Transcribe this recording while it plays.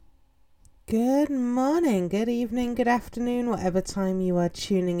Good morning, good evening, good afternoon, whatever time you are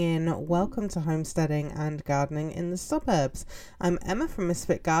tuning in. Welcome to Homesteading and Gardening in the Suburbs. I'm Emma from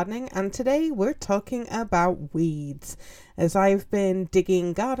Misfit Gardening, and today we're talking about weeds. As I've been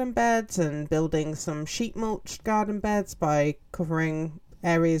digging garden beds and building some sheet mulched garden beds by covering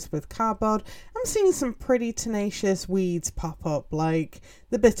areas with cardboard, I'm seeing some pretty tenacious weeds pop up, like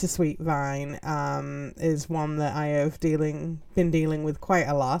the bittersweet vine is one that I have been dealing with quite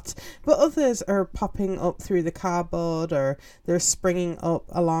a lot, but others are popping up through the cardboard, or they're springing up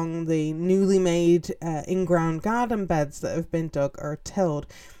along the newly made in-ground garden beds that have been dug or tilled.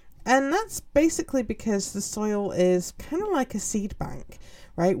 And that's basically because the soil is kind of like a seed bank,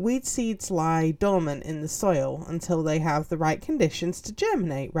 right? Weed seeds lie dormant in the soil until they have the right conditions to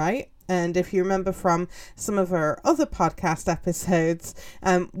germinate, right? And if you remember from some of our other podcast episodes,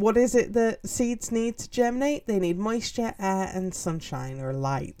 what is it that seeds need to germinate? They need moisture, air, and sunshine or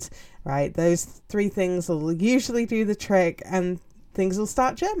light, right? Those three things will usually do the trick, and things will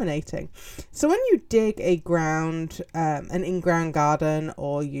start germinating. So when you dig an in-ground garden,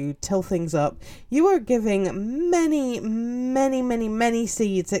 or you till things up, you are giving many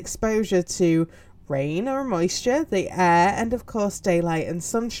seeds exposure to rain or moisture, the air, and of course daylight and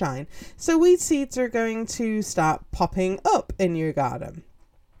sunshine. So weed seeds are going to start popping up in your garden.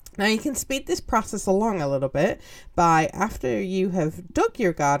 Now you can speed this process along a little bit by, after you have dug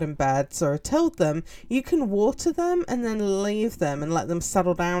your garden beds or tilled them, you can water them and then leave them and let them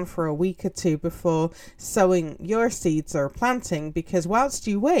settle down for a week or two before sowing your seeds or planting, because whilst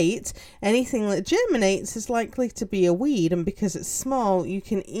you wait, anything that germinates is likely to be a weed, and because it's small, you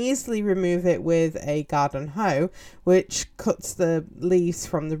can easily remove it with a garden hoe, which cuts the leaves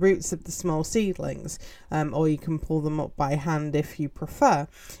from the roots of the small seedlings, or you can pull them up by hand if you prefer.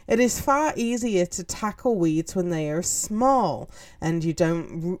 It is far easier to tackle weeds when they are small, and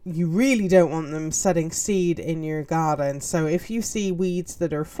you really don't want them setting seed in your garden. So if you see weeds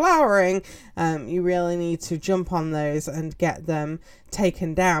that are flowering, you really need to jump on those and get them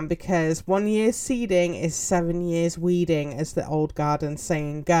taken down, because 1 year seeding is 7 years weeding, as the old garden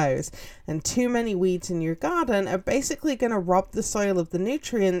saying goes. And too many weeds in your garden are basically going to rob the soil of the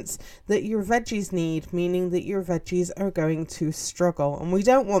nutrients that your veggies need, meaning that your veggies are going to struggle. And we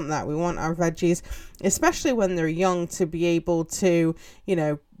don't want that. We want our veggies, especially when they're young, to be able to,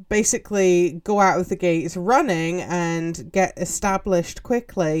 basically go out of the gates running and get established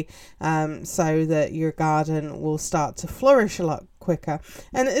quickly, so that your garden will start to flourish a lot quicker.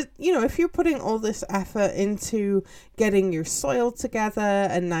 And if you're putting all this effort into getting your soil together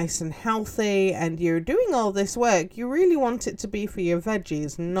and nice and healthy, and you're doing all this work, you really want it to be for your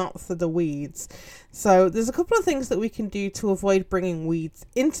veggies, not for the weeds. So there's a couple of things that we can do to avoid bringing weeds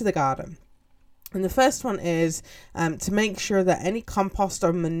into the garden. And the first one is to make sure that any compost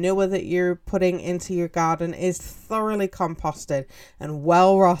or manure that you're putting into your garden is thoroughly composted and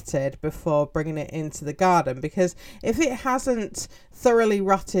well rotted before bringing it into the garden. Because if it hasn't thoroughly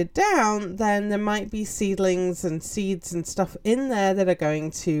rotted down, then there might be seedlings and seeds and stuff in there that are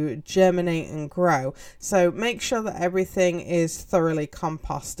going to germinate and grow. So make sure that everything is thoroughly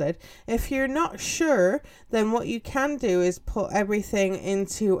composted. If you're not sure, then what you can do is put everything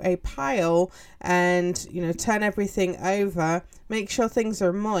into a pile and turn everything over, make sure things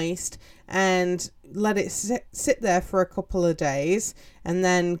are moist, and let it sit there for a couple of days, and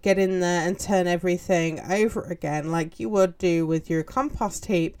then get in there and turn everything over again like you would do with your compost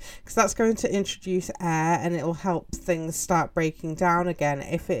heap, because that's going to introduce air and it will help things start breaking down again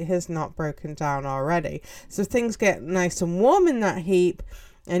if it has not broken down already. So if things get nice and warm in that heap,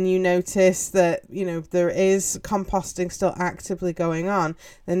 and you notice that there is composting still actively going on,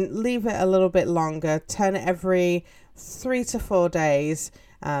 then leave it a little bit longer, turn it every 3 to 4 days,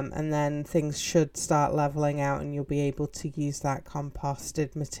 and then things should start leveling out, and you'll be able to use that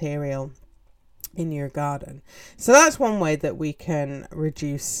composted material in your garden. So that's one way that we can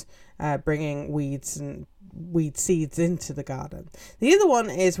reduce bringing weeds and weed seeds into the garden. The other one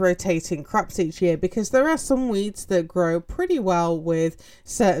is rotating crops each year, because there are some weeds that grow pretty well with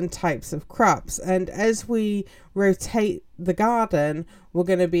certain types of crops, and as we rotate the garden, we're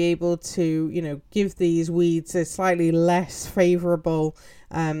going to be able to give these weeds a slightly less favorable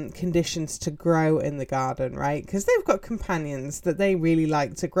conditions to grow in the garden, right? Because they've got companions that they really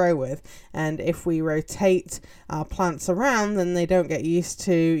like to grow with, and if we rotate our plants around, then they don't get used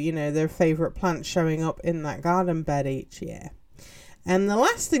to their favorite plants showing up in that garden bed each year. And the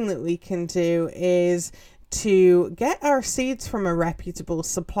last thing that we can do is to get our seeds from a reputable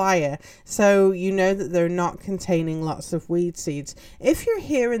supplier, so you know that they're not containing lots of weed seeds. If you're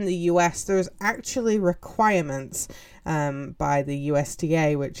here in the US, there's actually requirements by the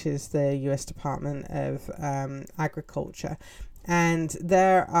USDA, which is the US Department of Agriculture. And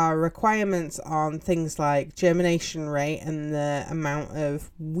there are requirements on things like germination rate and the amount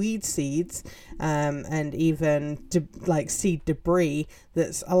of weed seeds and even like seed debris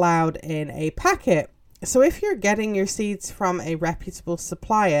that's allowed in a packet. So if you're getting your seeds from a reputable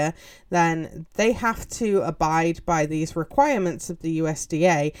supplier, then they have to abide by these requirements of the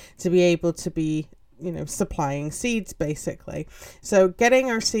USDA to be able to be supplying seeds, basically. So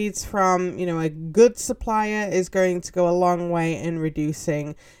getting our seeds from, a good supplier is going to go a long way in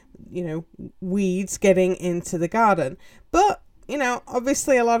reducing, weeds getting into the garden. But,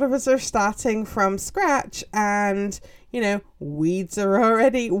 obviously a lot of us are starting from scratch and, weeds are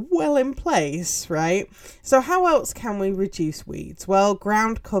already well in place, right? So how else can we reduce weeds? Well,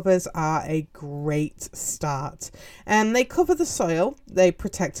 ground covers are a great start. And they cover the soil, they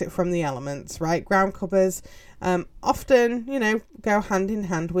protect it from the elements, right? Ground covers often, go hand in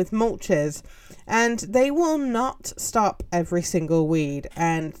hand with mulches, and they will not stop every single weed.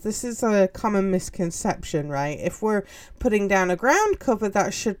 And this is a common misconception, right? If we're putting down a ground cover,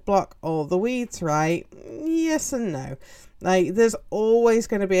 that should block all the weeds, right? Yes and no. Like, there's always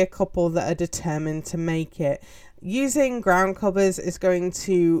going to be a couple that are determined to make it. Using ground covers is going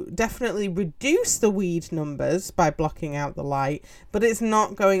to definitely reduce the weed numbers by blocking out the light, but it's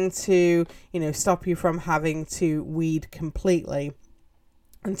not going to, stop you from having to weed completely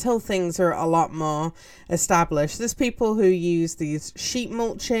until things are a lot more established. There's people who use these sheet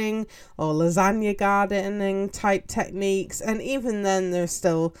mulching or lasagna gardening type techniques, and even then there's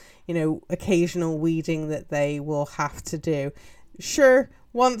still, occasional weeding that they will have to do. Sure,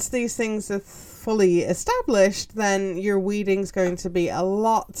 once these things are fully established, then your weeding's going to be a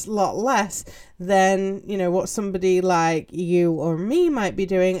lot less than, what somebody like you or me might be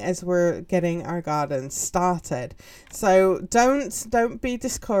doing as we're getting our garden started. So don't be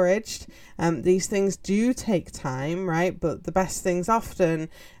discouraged. These things do take time, right? But the best things often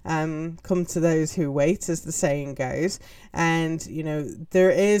come to those who wait, as the saying goes. And,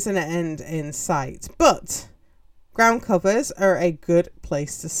 there is an end in sight. But ground covers are a good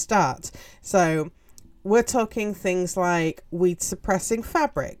place to start. So we're talking things like weed suppressing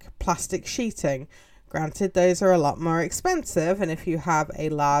fabric, plastic sheeting. Granted, those are a lot more expensive, and if you have a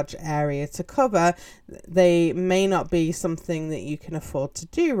large area to cover, they may not be something that you can afford to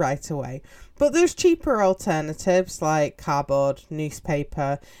do right away. But there's cheaper alternatives like cardboard,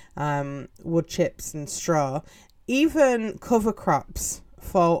 newspaper, wood chips and straw. Even cover crops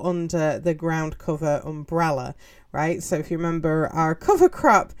fall under the ground cover umbrella, right? So if you remember our cover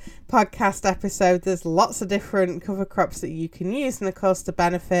crop podcast episode, there's lots of different cover crops that you can use. And of course, the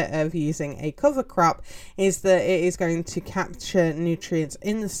benefit of using a cover crop is that it is going to capture nutrients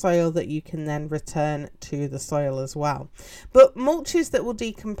in the soil that you can then return to the soil as well. But mulches that will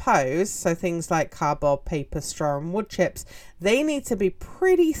decompose, so things like cardboard, paper, straw and wood chips, they need to be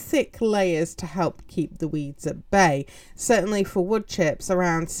pretty thick layers to help keep the weeds at bay. Certainly for wood chips,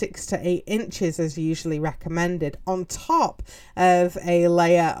 around 6 to 8 inches is usually recommended on top of a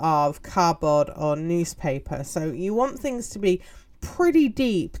layer of cardboard or newspaper. So you want things to be pretty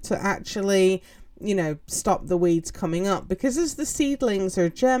deep to actually, stop the weeds coming up, because as the seedlings are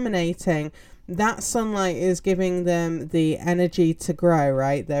germinating, that sunlight is giving them the energy to grow,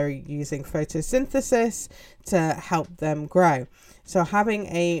 right? They're using photosynthesis to help them grow. So having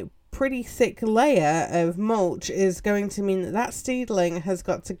a pretty thick layer of mulch is going to mean that that seedling has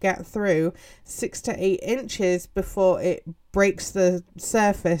got to get through 6 to 8 inches before it breaks the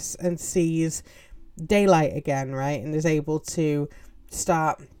surface and sees daylight again, right? And is able to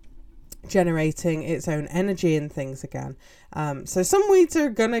start generating its own energy and things again. So some weeds are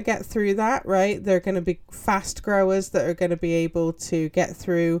going to get through that, right? They're going to be fast growers that are going to be able to get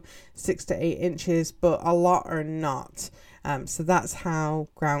through 6 to 8 inches, but a lot are not. So that's how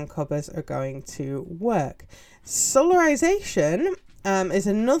ground covers are going to work. Solarization is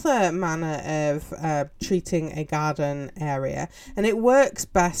another manner of treating a garden area, and it works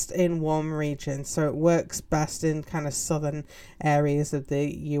best in warm regions. So it works best in kind of southern areas of the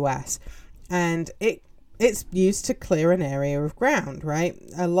US, and it's used to clear an area of ground, right?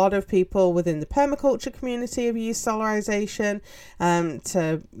 A lot of people within the permaculture community have used solarization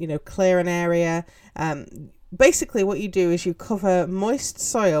to clear an area. Basically what you do is you cover moist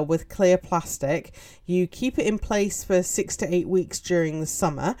soil with clear plastic. You keep it in place for 6 to 8 weeks during the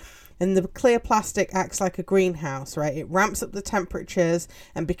summer. And the clear plastic acts like a greenhouse, right? It ramps up the temperatures,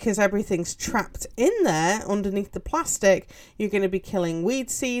 and because everything's trapped in there underneath the plastic, you're going to be killing weed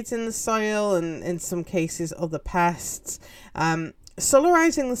seeds in the soil and in some cases other pests.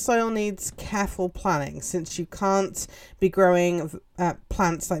 Solarizing the soil needs careful planning, since you can't be growing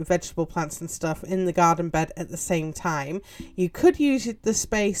plants like vegetable plants and stuff in the garden bed at the same time. You could use the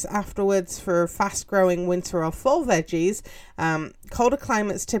space afterwards for fast growing winter or fall veggies. Colder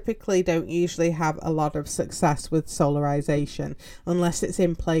climates typically don't usually have a lot of success with solarization unless it's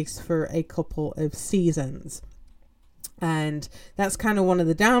in place for a couple of seasons. And that's kind of one of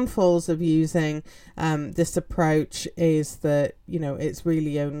the downfalls of using this approach, is that, you know, it's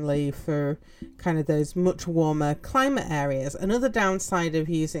really only for kind of those much warmer climate areas. Another downside of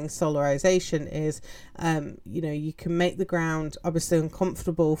using solarization is, you know, you can make the ground obviously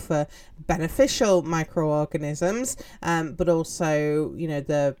uncomfortable for beneficial microorganisms, but also, you know,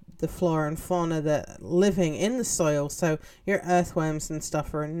 the flora and fauna that are living in the soil. So your earthworms and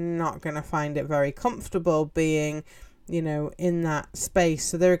stuff are not going to find it very comfortable being, you know, in that space,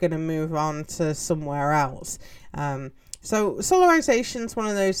 so they're going to move on to somewhere else. So solarization is one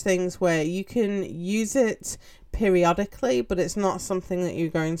of those things where you can use it periodically, but it's not something that you're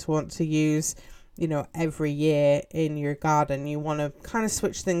going to want to use, you know, every year in your garden. You want to kind of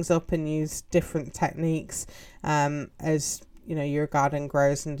switch things up and use different techniques as, you know, your garden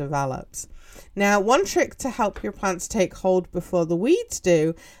grows and develops. Now, one trick to help your plants take hold before the weeds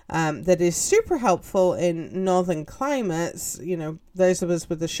do, that is super helpful in northern climates, you know, those of us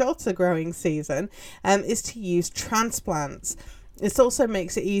with a shorter growing season, is to use transplants. This also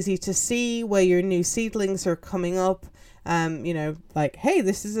makes it easy to see where your new seedlings are coming up. You know, like, hey,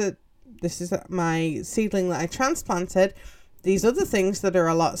 this is my seedling that I transplanted. These other things that are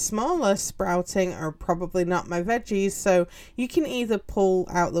a lot smaller sprouting are probably not my veggies, so you can either pull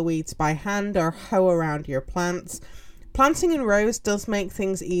out the weeds by hand or hoe around your plants. Planting in rows does make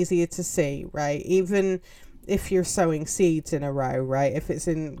things easier to see, right? Even if you're sowing seeds in a row, right? If it's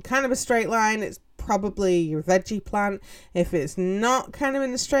in kind of a straight line, it's probably your veggie plant. If it's not kind of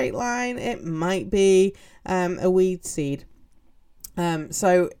in a straight line, it might be a weed seed.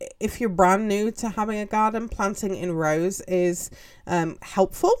 So if you're brand new to having a garden, planting in rows is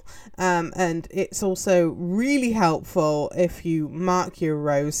helpful, and it's also really helpful if you mark your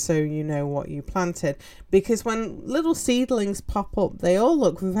rows so you know what you planted, because when little seedlings pop up, they all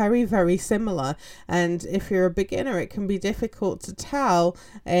look very, very similar, and if you're a beginner, it can be difficult to tell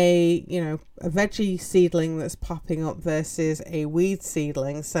a veggie seedling that's popping up versus a weed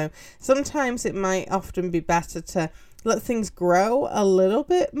seedling. So sometimes it might often be better to let things grow a little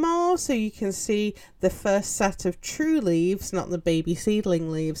bit more so you can see the first set of true leaves, not the baby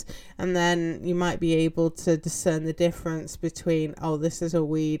seedling leaves, and then you might be able to discern the difference between, oh, this is a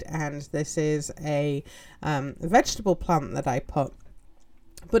weed and this is a vegetable plant that I put.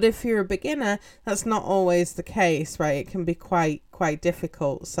 But if you're a beginner, that's not always the case, right? It can be quite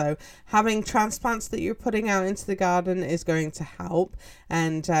difficult. So having transplants that you're putting out into the garden is going to help,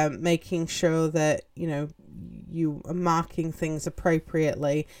 and making sure that, you know, you are marking things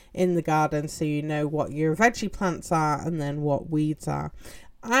appropriately in the garden so you know what your veggie plants are and then what weeds are.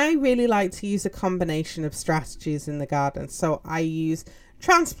 I really like to use a combination of strategies in the garden. So I use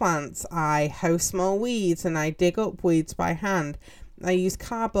transplants, I hoe small weeds, and I dig up weeds by hand. I use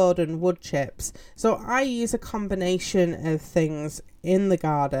cardboard and wood chips. So I use a combination of things in the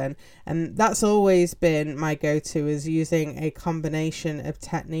garden, and that's always been my go-to, is using a combination of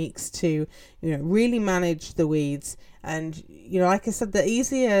techniques to, you know, really manage the weeds. And, you know, like I said, the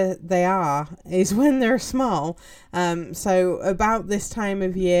easier they are is when they're small. So about this time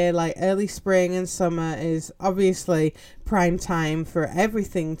of year, like early spring and summer, is obviously prime time for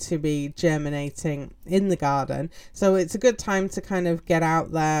everything to be germinating in the garden. So it's a good time to kind of get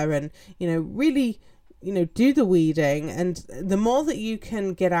out there and, you know, really, you know, do the weeding. And the more that you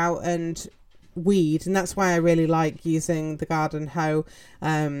can get out and weed, and that's why I really like using the garden hoe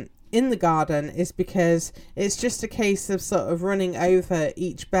in the garden, is because it's just a case of sort of running over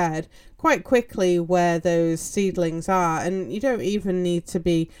each bed quite quickly where those seedlings are, and you don't even need to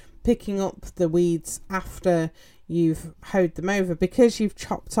be picking up the weeds after you've hoed them over, because you've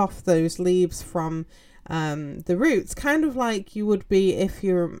chopped off those leaves from the roots, kind of like you would be if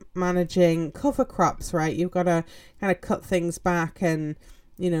you're managing cover crops, right? You've got to kind of cut things back and,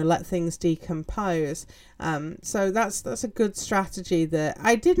 let things decompose. So that's a good strategy that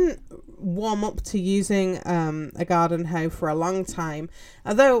I didn't warm up to using a garden hoe for a long time.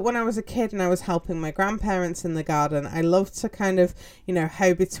 Although when I was a kid and I was helping my grandparents in the garden, I loved to kind of,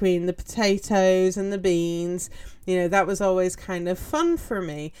 hoe between the potatoes and the beans. That was always kind of fun for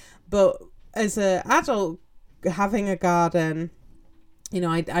me. But as an adult, having a garden,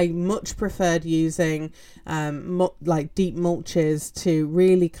 I much preferred using deep mulches to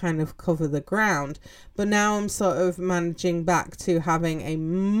really kind of cover the ground. But now I'm sort of managing back to having a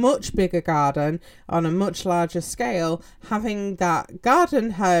much bigger garden on a much larger scale. Having that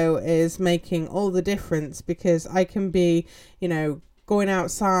garden hoe is making all the difference, because I can be, going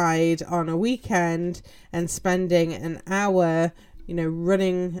outside on a weekend and spending an hour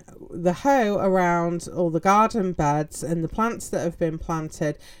running the hoe around all the garden beds and the plants that have been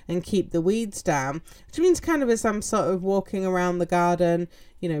planted and keep the weeds down, which means kind of as I'm sort of walking around the garden,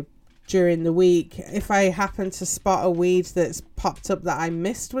 during the week, if I happen to spot a weed that's popped up that I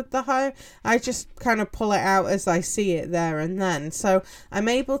missed with the hoe, I just kind of pull it out as I see it there and then. So I'm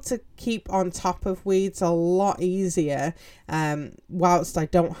able to keep on top of weeds a lot easier, whilst I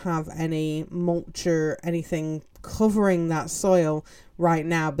don't have any mulch or anything covering that soil right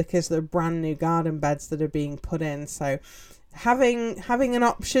now, because they're brand new garden beds that are being put in. So having an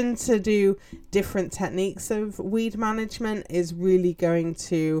option to do different techniques of weed management is really going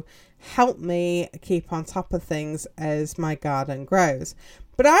to help me keep on top of things as my garden grows.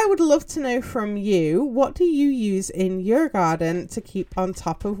 But I would love to know from you, what do you use in your garden to keep on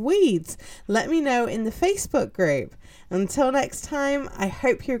top of weeds? Let me know in the Facebook group. Until next time, I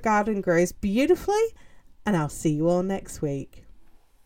hope your garden grows beautifully, and I'll see you all next week.